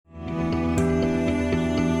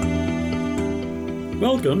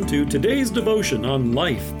Welcome to today's devotion on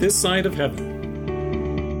life this side of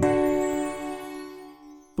heaven.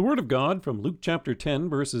 The Word of God from Luke chapter 10,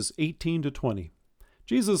 verses 18 to 20.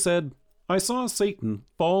 Jesus said, "I saw Satan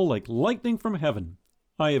fall like lightning from heaven.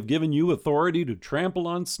 I have given you authority to trample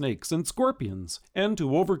on snakes and scorpions, and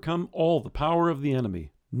to overcome all the power of the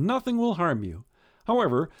enemy. Nothing will harm you.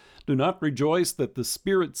 However, do not rejoice that the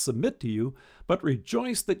spirits submit to you, but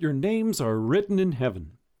rejoice that your names are written in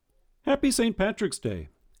heaven." Happy St. Patrick's Day.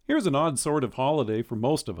 Here's an odd sort of holiday for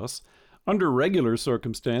most of us. Under regular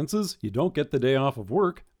circumstances, you don't get the day off of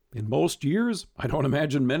work. In most years, I don't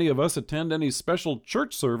imagine many of us attend any special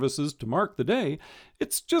church services to mark the day.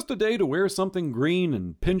 It's just a day to wear something green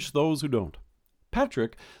and pinch those who don't.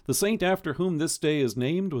 Patrick, the saint after whom this day is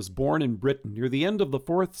named, was born in Britain near the end of the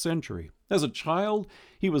 4th century. As a child,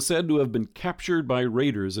 he was said to have been captured by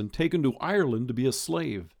raiders and taken to Ireland to be a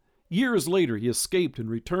slave. Years later, he escaped and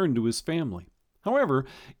returned to his family. However,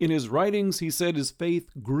 in his writings, he said his faith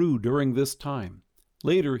grew during this time.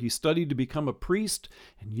 Later, he studied to become a priest,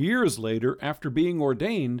 and years later, after being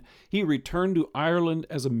ordained, he returned to Ireland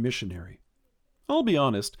as a missionary. I'll be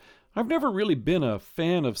honest, I've never really been a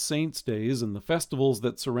fan of saints' days and the festivals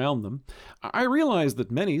that surround them. I realize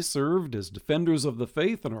that many served as defenders of the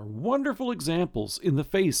faith and are wonderful examples in the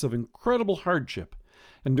face of incredible hardship.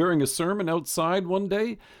 And during a sermon outside one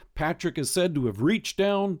day, Patrick is said to have reached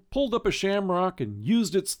down, pulled up a shamrock, and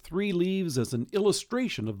used its 3 leaves as an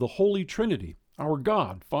illustration of the Holy Trinity, our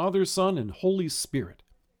God, Father, Son, and Holy Spirit.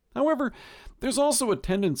 However, there's also a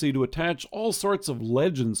tendency to attach all sorts of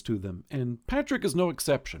legends to them, and Patrick is no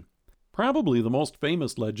exception. Probably the most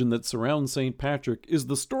famous legend that surrounds St. Patrick is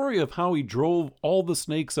the story of how he drove all the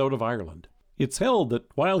snakes out of Ireland. It's held that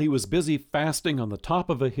while he was busy fasting on the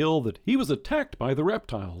top of a hill that he was attacked by the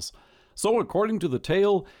reptiles. So according to the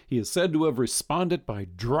tale, he is said to have responded by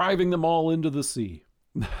driving them all into the sea.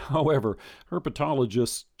 However,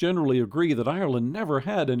 herpetologists generally agree that Ireland never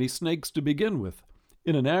had any snakes to begin with.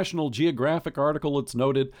 In a National Geographic article, it's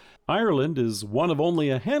noted, Ireland is one of only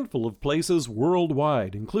a handful of places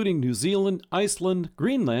worldwide, including New Zealand, Iceland,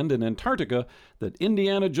 Greenland, and Antarctica, that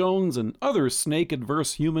Indiana Jones and other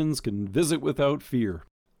snake-adverse humans can visit without fear.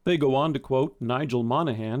 They go on to quote Nigel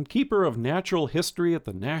Monaghan, keeper of natural history at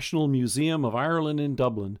the National Museum of Ireland in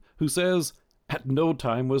Dublin, who says, "At no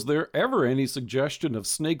time was there ever any suggestion of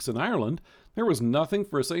snakes in Ireland. There was nothing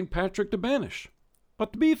for St. Patrick to banish."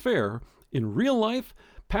 But to be fair, in real life,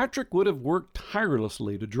 Patrick would have worked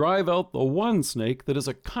tirelessly to drive out the one snake that is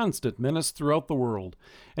a constant menace throughout the world,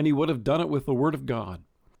 and he would have done it with the Word of God.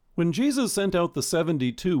 When Jesus sent out the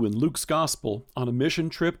 72 in Luke's Gospel on a mission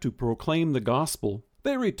trip to proclaim the Gospel,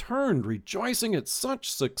 they returned rejoicing at such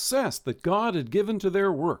success that God had given to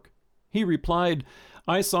their work. He replied,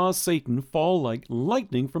 "I saw Satan fall like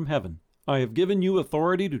lightning from heaven. I have given you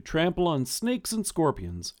authority to trample on snakes and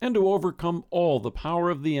scorpions, and to overcome all the power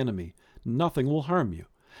of the enemy. Nothing will harm you.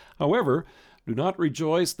 However, do not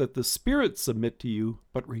rejoice that the spirits submit to you,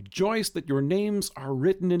 but rejoice that your names are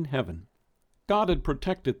written in heaven." God had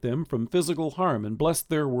protected them from physical harm and blessed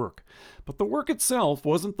their work. But the work itself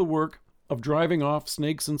wasn't the work of driving off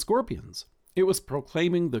snakes and scorpions. It was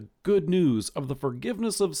proclaiming the good news of the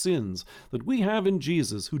forgiveness of sins that we have in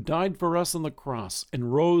Jesus, who died for us on the cross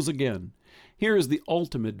and rose again. Here is the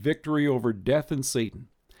ultimate victory over death and Satan.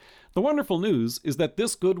 The wonderful news is that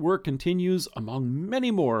this good work continues among many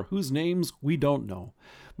more whose names we don't know,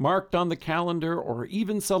 marked on the calendar or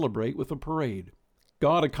even celebrate with a parade.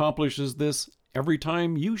 God accomplishes this every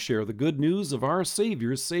time you share the good news of our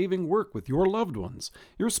Savior's saving work with your loved ones,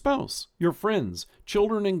 your spouse, your friends,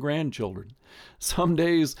 children, and grandchildren. Some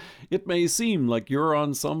days it may seem like you're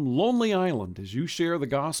on some lonely island as you share the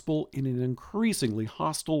gospel in an increasingly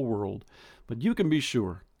hostile world, but you can be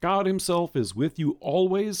sure God Himself is with you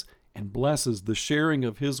always and blesses the sharing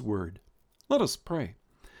of His word. Let us pray.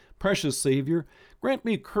 Precious Savior, grant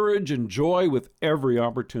me courage and joy with every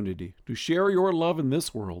opportunity to share your love in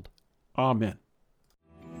this world. Amen.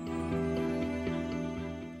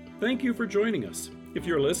 Thank you for joining us. If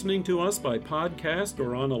you're listening to us by podcast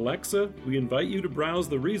or on Alexa, we invite you to browse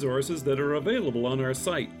the resources that are available on our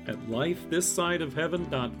site at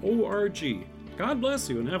lifethissideofheaven.org. God bless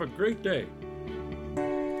you and have a great day.